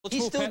He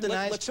still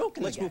denies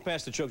choking. Let's move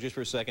past the choke just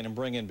for a second and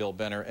bring in Bill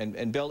Benner.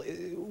 And Bill,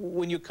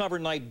 when you cover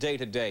Knight day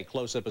to day,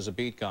 close up as a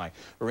beat guy,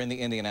 or in the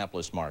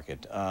Indianapolis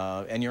market,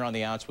 and you're on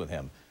the outs with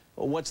him,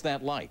 what's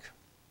that like?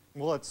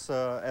 Well, it's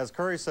as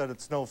Curry said,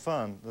 it's no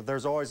fun.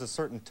 There's always a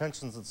certain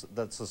tension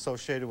that's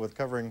associated with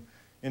covering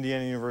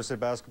Indiana University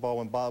basketball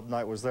when Bob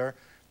Knight was there.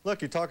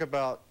 Look, you talk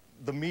about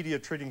the media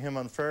treating him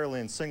unfairly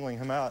and singling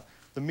him out.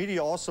 The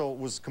media also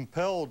was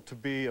compelled to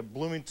be at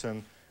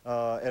Bloomington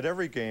at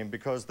every game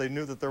because they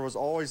knew that there was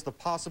always the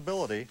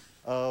possibility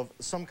of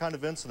some kind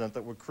of incident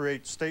that would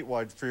create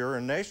statewide furor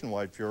and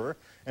nationwide furor.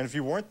 And if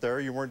you weren't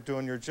there, you weren't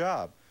doing your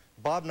job.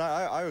 Bob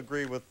Knight, I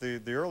agree with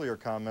the earlier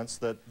comments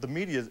that the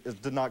media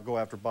did not go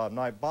after Bob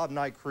Knight. Bob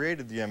Knight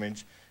created the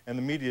image, and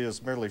the media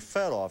is merely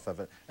fed off of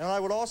it. And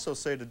I would also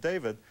say to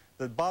David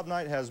that Bob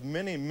Knight has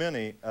many,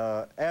 many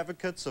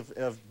advocates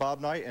of Bob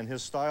Knight and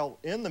his style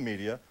in the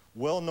media,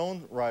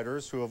 well-known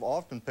writers who have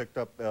often picked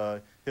up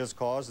his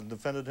cause and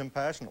defended him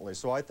passionately.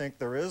 So I think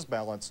there is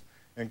balance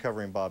in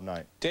covering Bob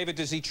Knight. David,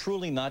 does he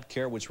truly not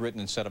care what's written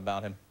and said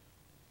about him?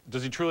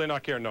 Does he truly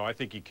not care? No, I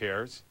think he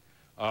cares.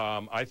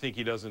 I think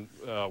he doesn't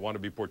want to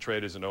be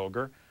portrayed as an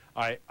ogre.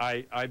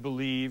 I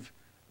believe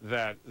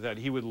that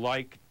he would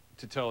like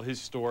to tell his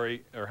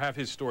story or have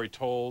his story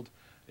told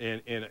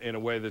in a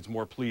way that's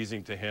more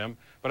pleasing to him.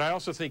 But I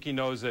also think he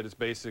knows that it's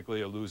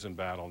basically a losing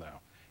battle now.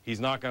 He's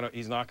not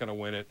gonna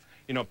win it.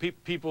 You know,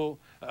 people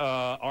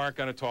aren't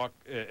going to talk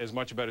as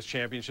much about his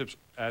championships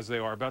as they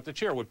are about the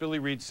chair. What Billy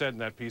Reed said in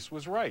that piece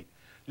was right.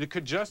 You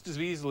could just as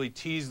easily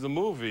tease the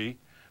movie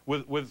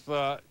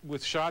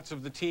with shots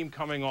of the team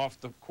coming off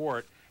the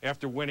court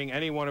after winning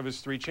any one of his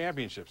 3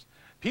 championships.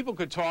 People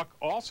could talk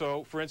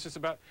also, for instance,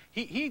 about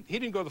he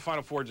didn't go to the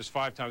Final Four just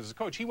 5 times as a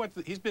coach.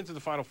 He's been to the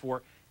Final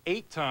Four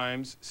 8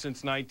 times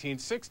since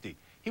 1960.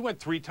 He went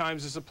 3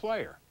 times as a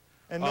player.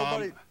 And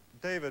nobody.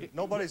 David,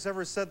 nobody's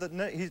ever said that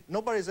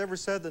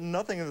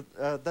nothing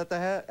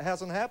that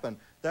hasn't happened.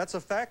 That's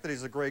a fact that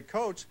he's a great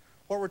coach.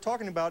 What we're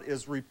talking about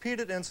is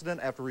repeated incident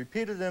after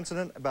repeated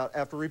incident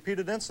after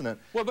repeated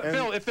incident. Well, but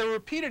Bill, if there were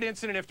repeated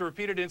incident after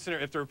repeated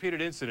incident after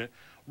repeated incident,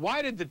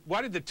 why did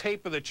the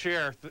tape of the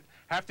chair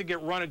have to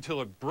get run until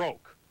it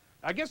broke?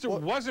 I guess there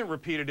wasn't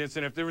repeated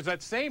incident. If there was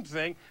that same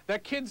thing,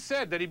 that kid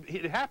said that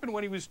it happened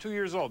when he was 2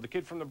 years old, the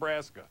kid from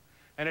Nebraska.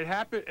 And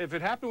if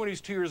it happened when he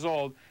was 2 years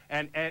old,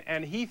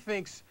 and he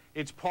thinks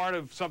it's part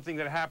of something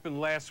that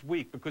happened last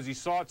week because he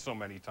saw it so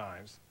many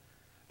times,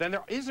 then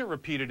there isn't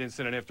repeated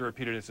incident after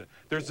repeated incident.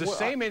 There's the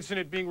same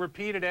incident being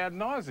repeated ad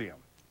nauseum.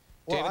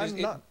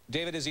 Well,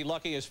 David, is he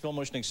lucky, as Phil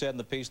Mushnick said in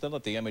the piece, then,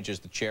 that the image is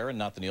the chair and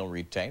not the Neil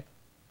Reed tape?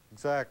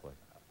 Exactly.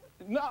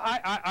 No,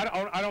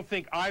 I don't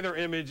think either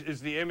image is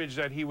the image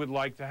that he would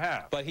like to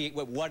have. But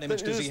what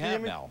image does he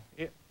have now?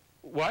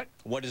 What?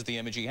 What is the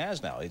image he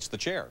has now? It's the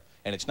chair,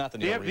 and it's not the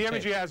Neil Reed tape. The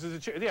image he has is the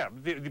chair. Yeah,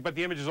 but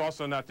the image is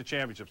also not the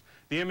championships.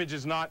 The image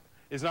is not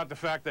the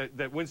fact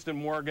that Winston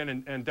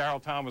Morgan and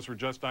Darryl Thomas were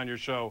just on your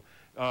show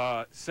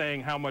saying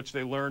how much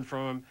they learned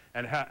from him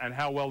and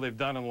how well they've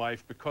done in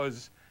life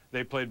because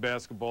they played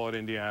basketball at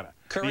Indiana.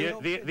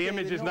 The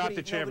image is not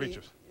the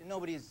championships.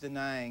 Nobody is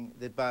denying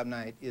that Bob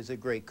Knight is a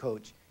great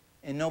coach,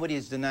 and nobody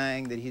is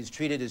denying that he's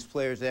treated his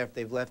players after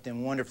they've left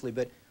him wonderfully.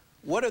 But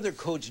what other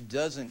coach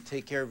doesn't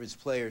take care of his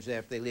players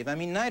after they leave? I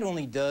mean, Knight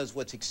only does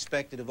what's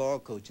expected of all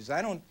coaches.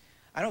 I don't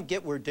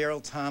get where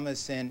Darryl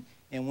Thomas and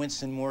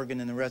Winston Morgan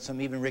and the rest of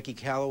them, even Ricky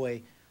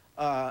Callaway,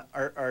 are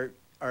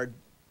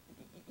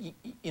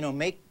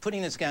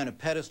putting this guy on a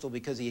pedestal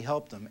because he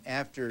helped them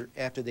after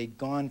they'd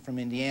gone from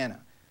Indiana.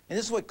 And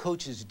this is what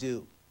coaches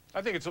do.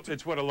 I think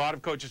it's what a lot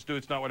of coaches do.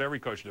 It's not what every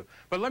coach does.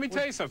 But let me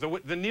tell you something.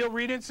 The Neil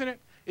Reed incident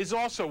is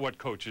also what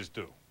coaches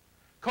do.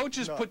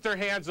 Coaches put their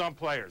hands on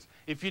players.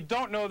 If you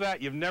don't know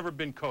that, you've never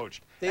been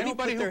coached. They don't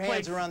put their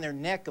hands around their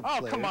neck of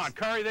players. Oh, come on,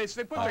 Curry. They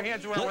put their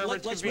hands around wherever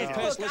it's convenient.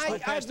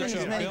 I've been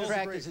as many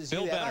practices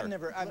Bill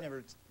Benner. I've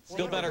never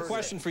Bill Benner,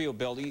 question for you,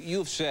 Bill.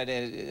 You've said,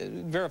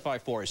 verify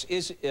for us,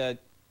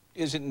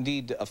 is it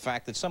indeed a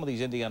fact that some of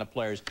these Indiana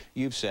players,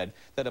 you've said,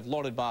 that have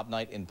lauded Bob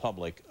Knight in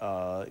public,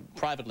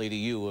 privately to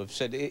you, have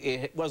said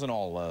it wasn't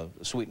all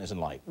sweetness and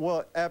light?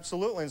 Well,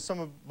 absolutely. And some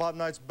of Bob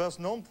Knight's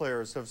best-known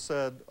players have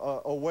said,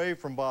 away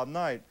from Bob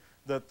Knight,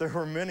 that there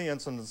were many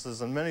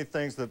incidences and many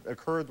things that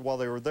occurred while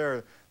they were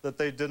there that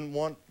they didn't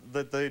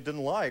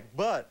like.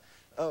 But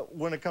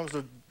when it comes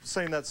to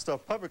saying that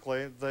stuff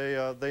publicly,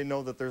 they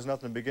know that there's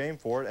nothing to be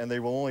gained for it, and they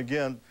will only,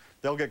 again,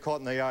 they'll get caught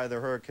in the eye of the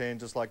hurricane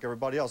just like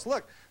everybody else.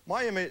 Look,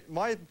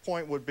 my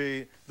point would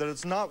be that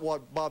it's not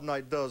what Bob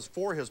Knight does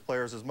for his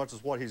players as much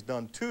as what he's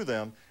done to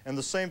them, and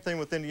the same thing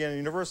with Indiana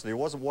University. It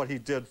wasn't what he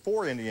did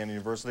for Indiana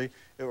University,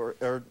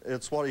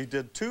 it's what he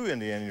did to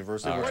Indiana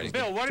University. Right.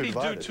 Bill, what did he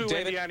do to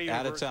David, Indiana University?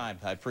 Out of time.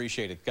 I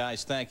appreciate it.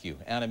 Guys, thank you.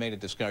 Animated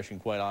discussion,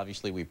 quite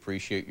obviously. We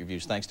appreciate your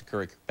views. Thanks to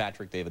Curry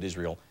Patrick, David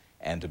Israel,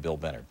 and to Bill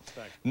Benner.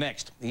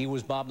 Next, he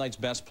was Bob Knight's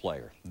best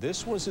player.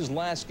 This was his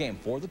last game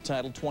for the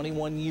title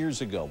 21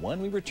 years ago.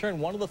 When we return,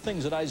 one of the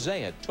things that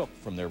Isaiah took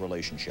from their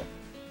relationship.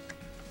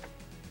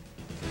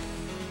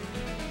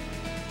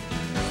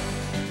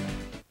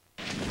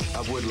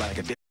 I would like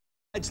a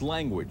It's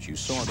language. You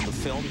saw it in the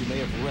film. You may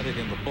have read it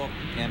in the book.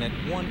 And at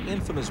one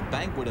infamous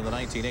banquet in the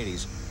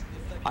 1980s,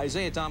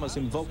 Isaiah Thomas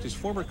invoked his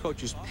former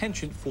coach's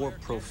penchant for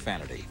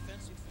profanity.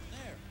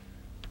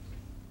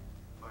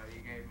 But he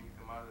gave me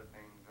some other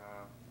things.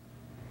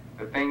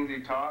 The things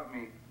he taught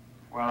me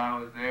while I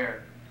was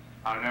there,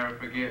 I'll never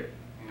forget.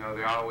 You know,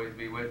 they'll always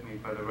be with me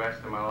for the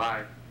rest of my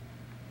life.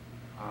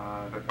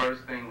 The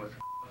first thing was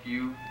F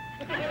you.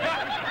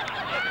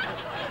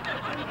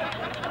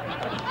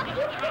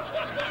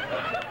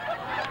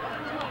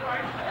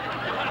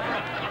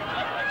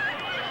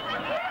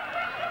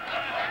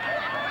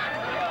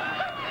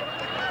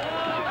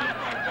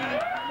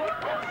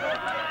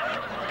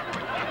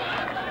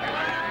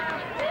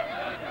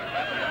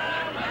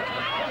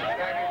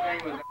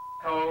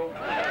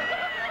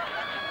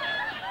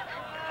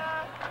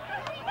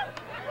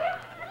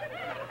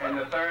 And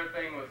the third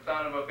thing was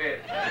son of a bitch.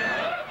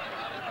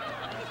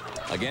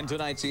 Again,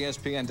 tonight's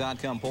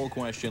ESPN.com poll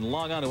question.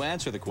 Log on to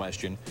answer the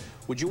question.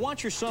 Would you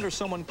want your son or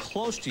someone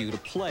close to you to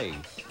play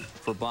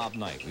for Bob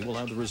Knight? We will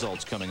have the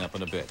results coming up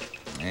in a bit.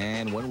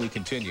 And when we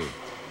continue,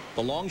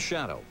 the long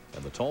shadow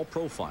and the tall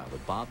profile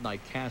that Bob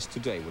Knight cast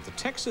today with the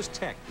Texas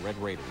Tech Red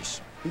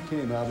Raiders. He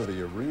came out of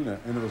the arena,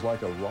 and it was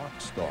like a rock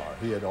star.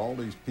 He had all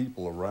these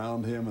people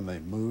around him, and they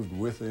moved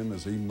with him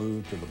as he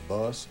moved to the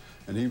bus,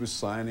 and he was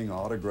signing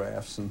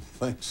autographs and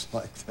things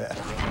like that.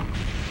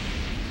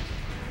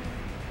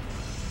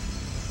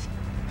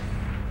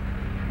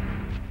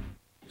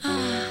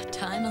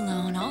 Time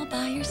alone, all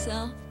by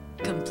yourself,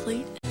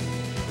 complete.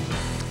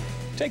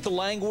 Take the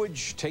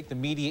language, take the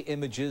media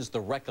images, the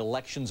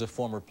recollections of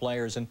former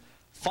players, and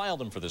file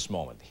them for this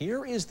moment.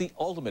 Here is the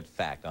ultimate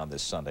fact on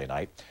this Sunday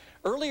night.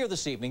 Earlier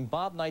this evening,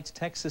 Bob Knight's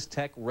Texas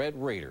Tech Red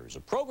Raiders,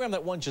 a program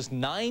that won just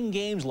 9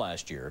 games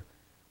last year,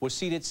 was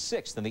seeded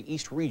 6th in the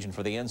East region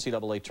for the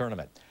NCAA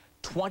tournament.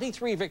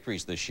 23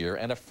 victories this year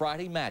and a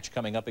Friday match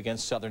coming up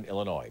against Southern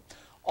Illinois.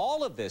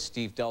 All of this,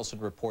 Steve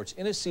Delson reports,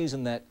 in a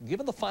season that,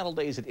 given the final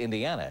days at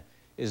Indiana,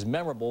 is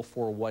memorable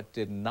for what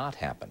did not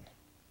happen.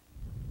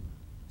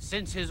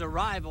 Since his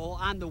arrival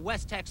on the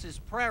West Texas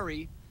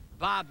prairie,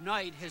 Bob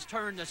Knight has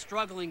turned a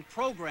struggling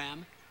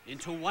program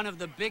into one of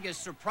the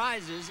biggest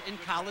surprises in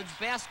college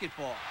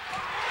basketball.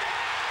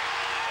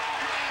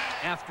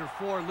 After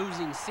 4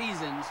 losing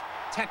seasons,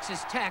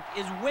 Texas Tech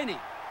is winning,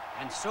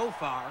 and so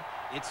far,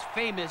 its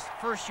famous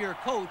first-year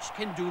coach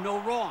can do no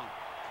wrong.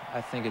 I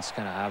think it's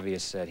kind of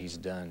obvious that he's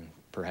done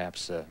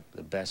perhaps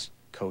the best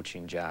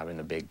coaching job in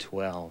the Big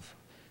 12,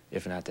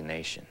 if not the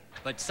nation.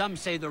 But some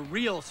say the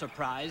real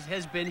surprise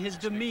has been his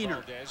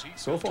demeanor.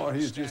 So far,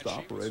 he's just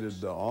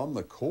operated on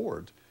the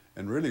court,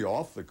 and really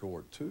off the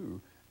court,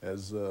 too,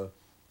 as, you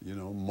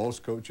know,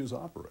 most coaches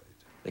operate.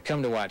 They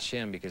come to watch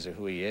him because of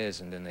who he is,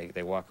 and then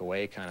they walk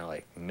away kind of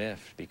like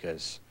miffed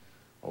because,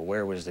 well,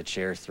 where was the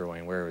chair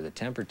throwing? Where were the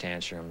temper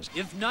tantrums?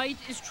 If Knight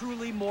is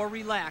truly more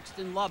relaxed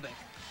in Lubbock,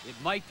 it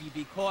might be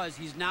because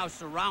he's now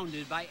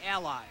surrounded by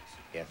allies.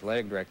 The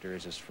athletic director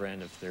is his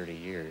friend of 30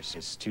 years.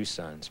 His 2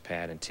 sons,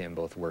 Pat and Tim,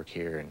 both work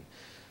here,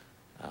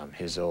 and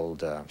his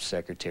old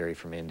secretary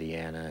from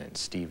Indiana, and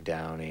Steve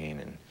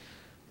Downing, and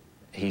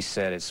he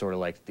said it's sort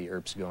of like the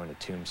Earps going to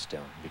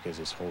Tombstone because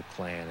his whole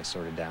clan is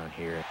sort of down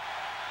here.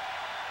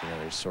 You know,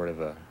 there's sort of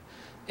a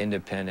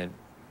independent,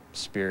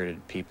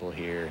 spirited people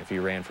here. If he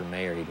ran for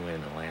mayor, he'd win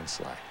in a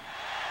landslide.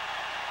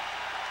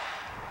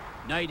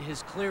 Knight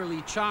has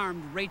clearly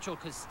charmed Rachel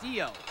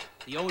Castillo,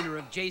 the owner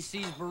of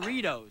JC's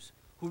Burritos,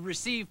 who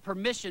received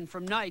permission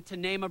from Knight to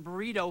name a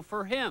burrito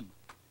for him.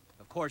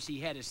 Of course,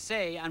 he had a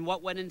say on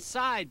what went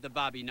inside the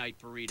Bobby Knight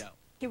burrito.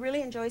 He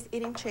really enjoys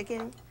eating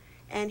chicken,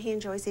 and he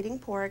enjoys eating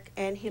pork,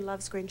 and he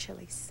loves green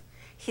chilies.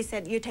 He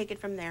said, you take it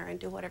from there and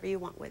do whatever you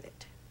want with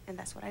it. And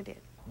that's what I did.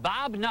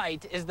 Bob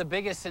Knight is the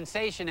biggest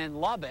sensation in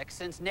Lubbock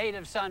since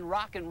native son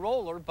rock and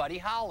roller Buddy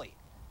Holly.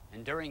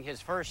 And during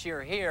his first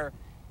year here,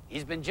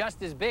 he's been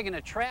just as big an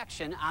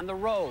attraction on the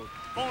road.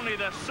 Only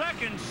the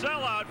second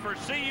sellout for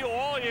CU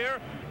all year.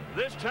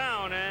 This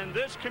town and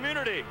this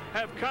community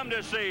have come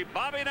to see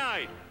Bobby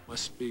Knight.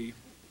 Must be,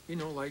 you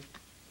know, like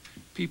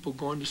people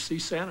going to see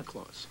Santa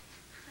Claus.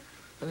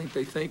 I think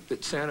they think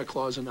that Santa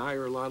Claus and I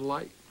are a lot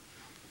alike.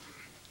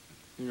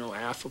 You know,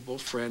 affable,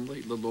 friendly,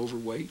 a little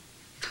overweight,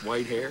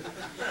 white hair.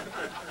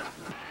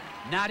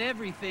 Not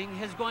everything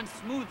has gone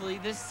smoothly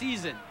this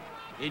season.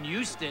 In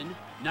Houston,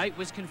 Knight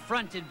was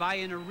confronted by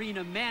an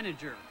arena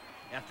manager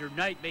after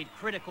Knight made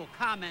critical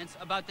comments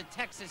about the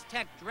Texas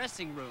Tech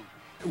dressing room.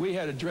 We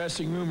had a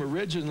dressing room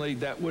originally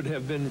that would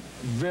have been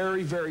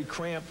very, very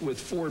cramped with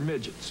 4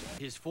 midgets.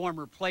 His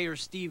former player,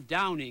 Steve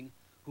Downing,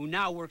 who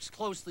now works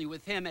closely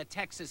with him at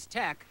Texas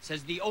Tech,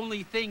 says the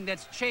only thing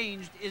that's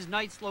changed is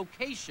Knight's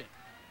location.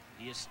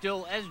 He is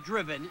still as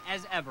driven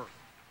as ever.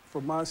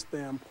 From my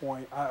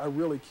standpoint, I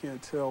really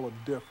can't tell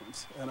a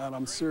difference, and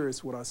I'm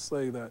serious when I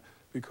say that,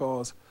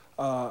 because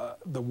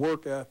the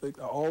work ethic,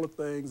 all the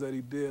things that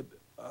he did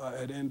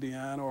at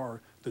Indiana,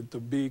 or to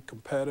be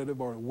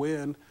competitive or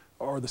win,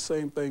 are the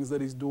same things that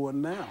he's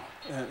doing now,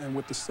 and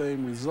with the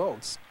same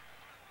results.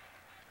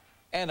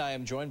 And I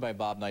am joined by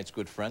Bob Knight's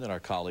good friend and our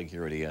colleague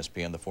here at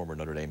ESPN, the former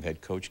Notre Dame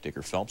head coach,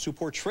 Digger Phelps, who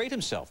portrayed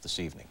himself this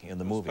evening in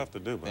the movie. Tough to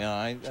do, man.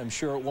 Yeah, I'm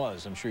sure it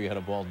was. I'm sure you had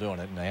a ball doing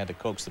it, and I had to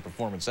coax the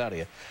performance out of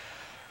you.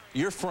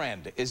 Your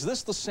friend, is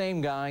this the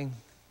same guy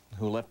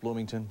who left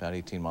Bloomington about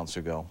 18 months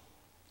ago?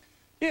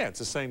 Yeah, it's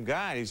the same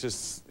guy. He's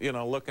just, you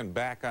know, looking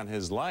back on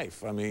his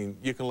life. I mean,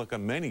 you can look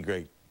at many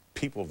great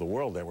people of the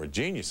world that were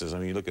geniuses. I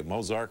mean, you look at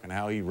Mozart and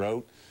how he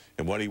wrote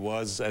and what he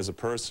was as a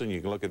person. You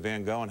can look at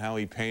Van Gogh and how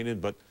he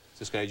painted, but...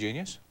 Is this guy a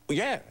genius?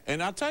 Yeah,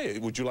 and I'll tell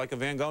you, would you like a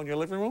Van Gogh in your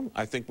living room?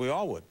 I think we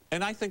all would.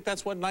 And I think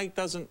that's what Knight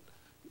doesn't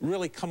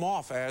really come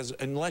off as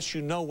unless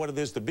you know what it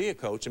is to be a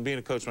coach. And being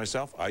a coach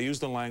myself, I use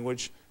the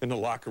language in the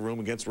locker room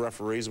against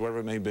referees, whatever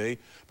it may be.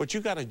 But you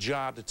got a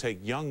job to take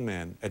young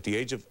men at the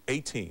age of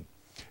 18,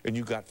 and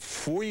you got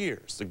 4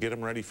 years to get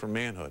them ready for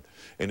manhood.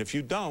 And if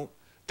you don't,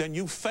 then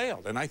you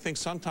failed. And I think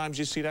sometimes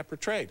you see that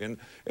portrayed. And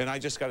I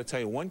just got to tell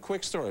you one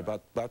quick story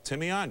about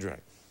Timmy Andre.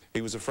 He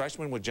was a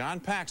freshman with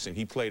John Paxson.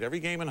 He played every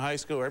game in high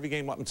school, every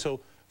game up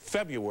until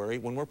February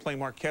when we're playing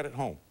Marquette at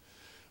home.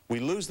 We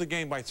lose the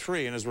game by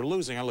 3, and as we're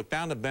losing, I look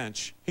down the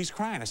bench. He's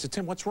crying. I said,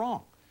 Tim, what's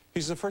wrong?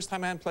 He said, the first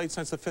time I haven't played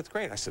since the 5th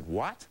grade. I said,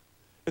 what?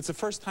 It's the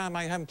first time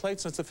I haven't played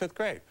since the 5th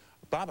grade.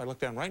 Bob, I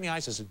looked down right in the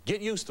eyes. I said,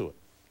 get used to it.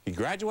 He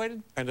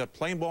graduated, ended up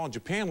playing ball in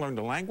Japan, learned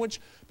the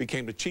language,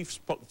 became the chief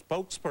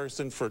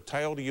spokesperson for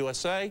Toyota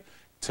USA.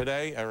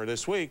 Today, or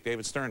this week,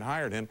 David Stern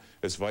hired him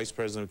as Vice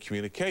President of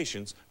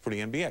Communications for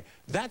the NBA.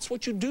 That's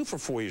what you do for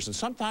 4 years. And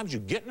sometimes you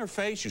get in their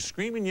face, you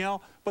scream and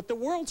yell, but the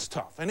world's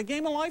tough, and the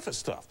game of life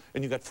is tough.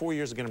 And you got 4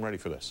 years to get them ready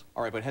for this.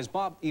 All right, but has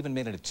Bob even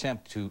made an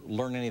attempt to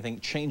learn anything,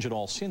 change at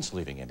all since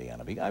leaving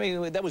Indiana? I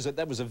mean, that was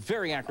a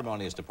very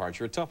acrimonious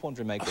departure, a tough one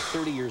to make, with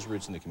 30 years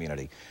roots in the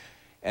community.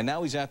 And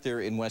now he's out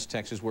there in West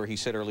Texas, where he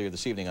said earlier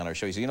this evening on our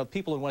show, he said, you know,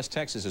 people in West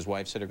Texas, his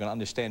wife said, are going to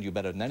understand you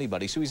better than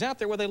anybody. So he's out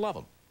there where they love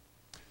him.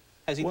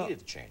 Has he needed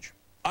to change?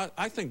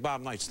 I think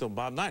Bob Knight's still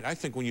Bob Knight. I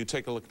think when you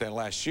take a look at that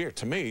last year,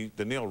 to me,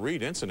 the Neil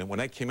Reed incident, when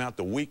that came out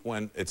the week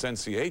when it's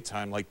NCAA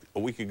time, like a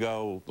week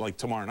ago, like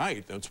tomorrow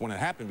night, that's when it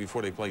happened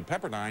before they played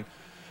Pepperdine,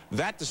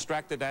 that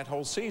distracted that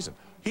whole season.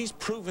 He's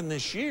proven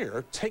this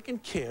year, taking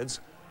kids,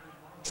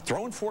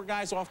 throwing 4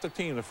 guys off the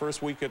team the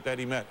first week that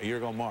he met a year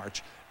ago,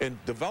 March, and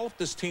developed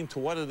this team to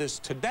what it is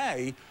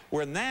today,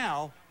 where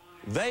now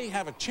they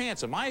have a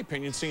chance, in my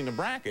opinion, seeing the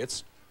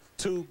brackets,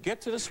 to get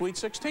to the Sweet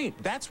 16.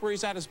 That's where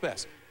he's at his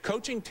best.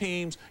 Coaching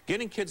teams,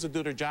 getting kids to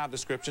do their job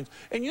descriptions,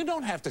 and you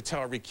don't have to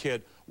tell every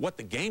kid what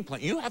the game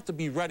plan. You have to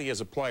be ready as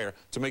a player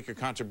to make your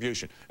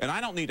contribution. And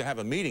I don't need to have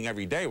a meeting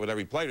every day with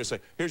every player to say,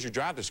 here's your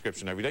job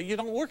description every day. You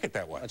don't work it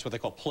that way. That's what they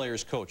call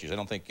players coaches. I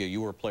don't think you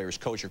were a players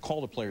coach. You're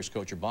called a players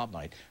coach, or Bob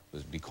Knight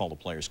would be called a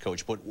players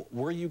coach. But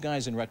were you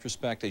guys, in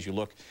retrospect, as you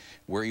look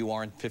where you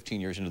are in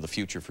 15 years into the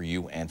future for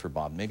you and for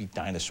Bob, maybe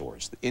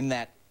dinosaurs, in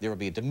that there will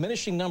be a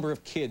diminishing number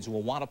of kids who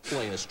will want to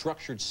play in a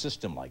structured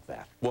system like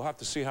that? We'll have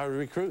to see how he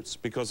recruits,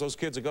 because those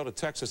kids that go to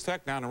Texas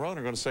Tech down the road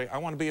are going to say, I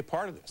want to be a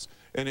part of this.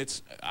 And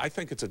I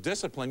think it's a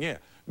discipline, yeah.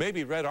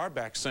 Maybe Red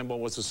Auerbach's symbol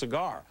was a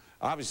cigar.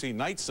 Obviously,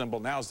 Knight's symbol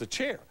now is the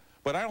chair.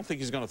 But I don't think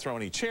he's going to throw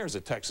any chairs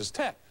at Texas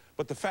Tech.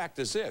 But the fact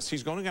is this,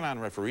 he's going to get on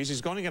referees, he's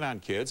going to get on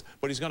kids,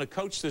 but he's going to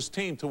coach this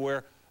team to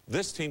where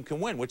this team can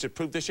win, which it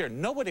proved this year.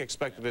 Nobody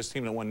expected this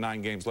team to win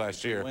 9 games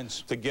last year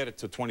to get it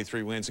to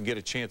 23 wins and get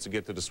a chance to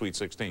get to the Sweet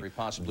 16.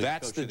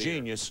 That's the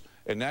genius,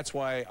 and that's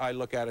why I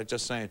look at it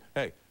just saying,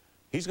 hey,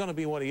 he's going to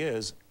be what he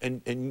is.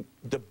 And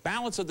the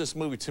balance of this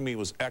movie to me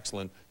was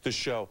excellent, to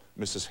show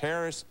Mrs.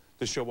 Harris,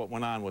 to show what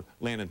went on with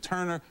Landon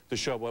Turner, to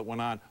show what went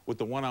on with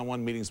the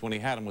one-on-one meetings when he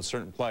had them with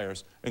certain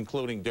players,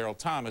 including Darryl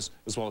Thomas,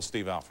 as well as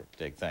Steve Alford.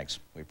 Dig, thanks.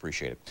 We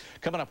appreciate it.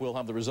 Coming up, we'll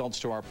have the results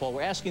to our poll.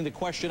 We're asking the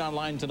question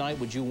online tonight,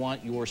 would you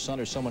want your son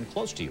or someone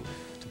close to you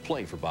to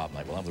play for Bob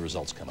Knight? We'll have the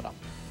results coming up.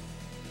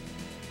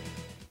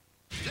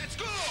 Let's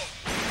go!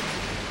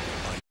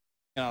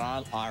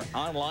 On our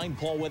online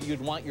poll, whether you'd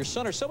want your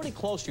son or somebody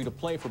close to you to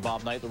play for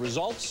Bob Knight, the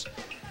results,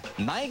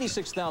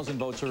 96,000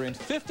 votes are in,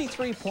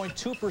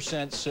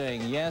 53.2%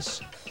 saying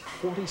yes,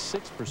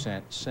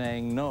 46%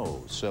 saying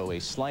no. So a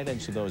slight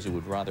edge to those who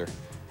would rather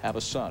have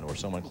a son or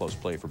someone close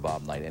play for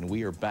Bob Knight. And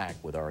we are back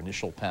with our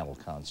initial panel,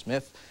 Con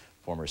Smith,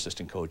 former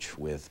assistant coach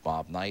with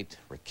Bob Knight,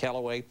 Rick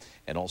Callaway,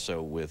 and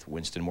also with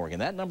Winston Morgan.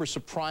 That number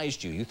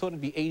surprised you. You thought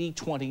it'd be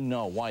 80-20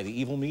 no. Why? The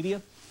evil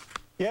media?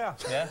 Yeah.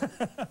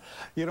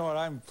 You know what?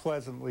 I'm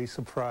pleasantly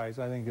surprised.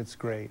 I think it's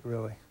great,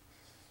 really.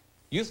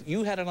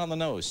 You had it on the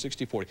nose,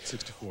 60-40.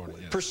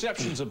 60-40, yes.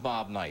 Perceptions of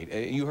Bob Knight.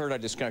 You heard our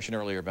discussion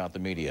earlier about the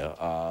media,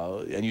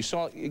 and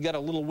you got a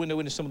little window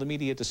into some of the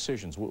media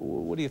decisions.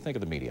 What do you think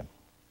of the media?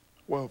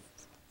 Well,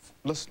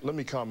 let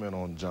me comment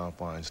on John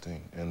Feinstein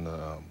and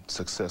the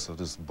success of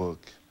this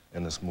book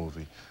and this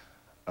movie.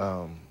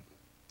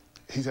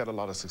 He's had a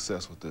lot of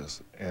success with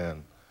this,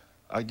 and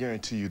I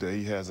guarantee you that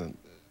he hasn't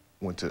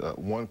went to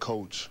one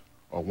coach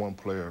or one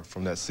player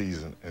from that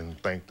season and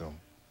thanked them.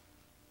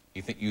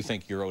 You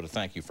think you're owed a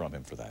thank you from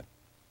him for that?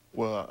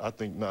 Well, I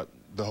think not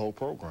the whole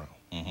program.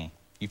 Mm-hmm.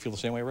 You feel the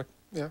same way, Rick?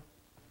 Yeah.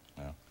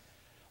 Yeah.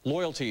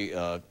 Loyalty,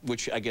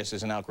 which I guess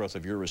is an outgrowth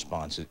of your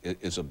response,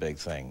 is a big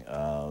thing.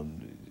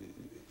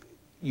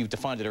 You've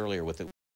defined it earlier with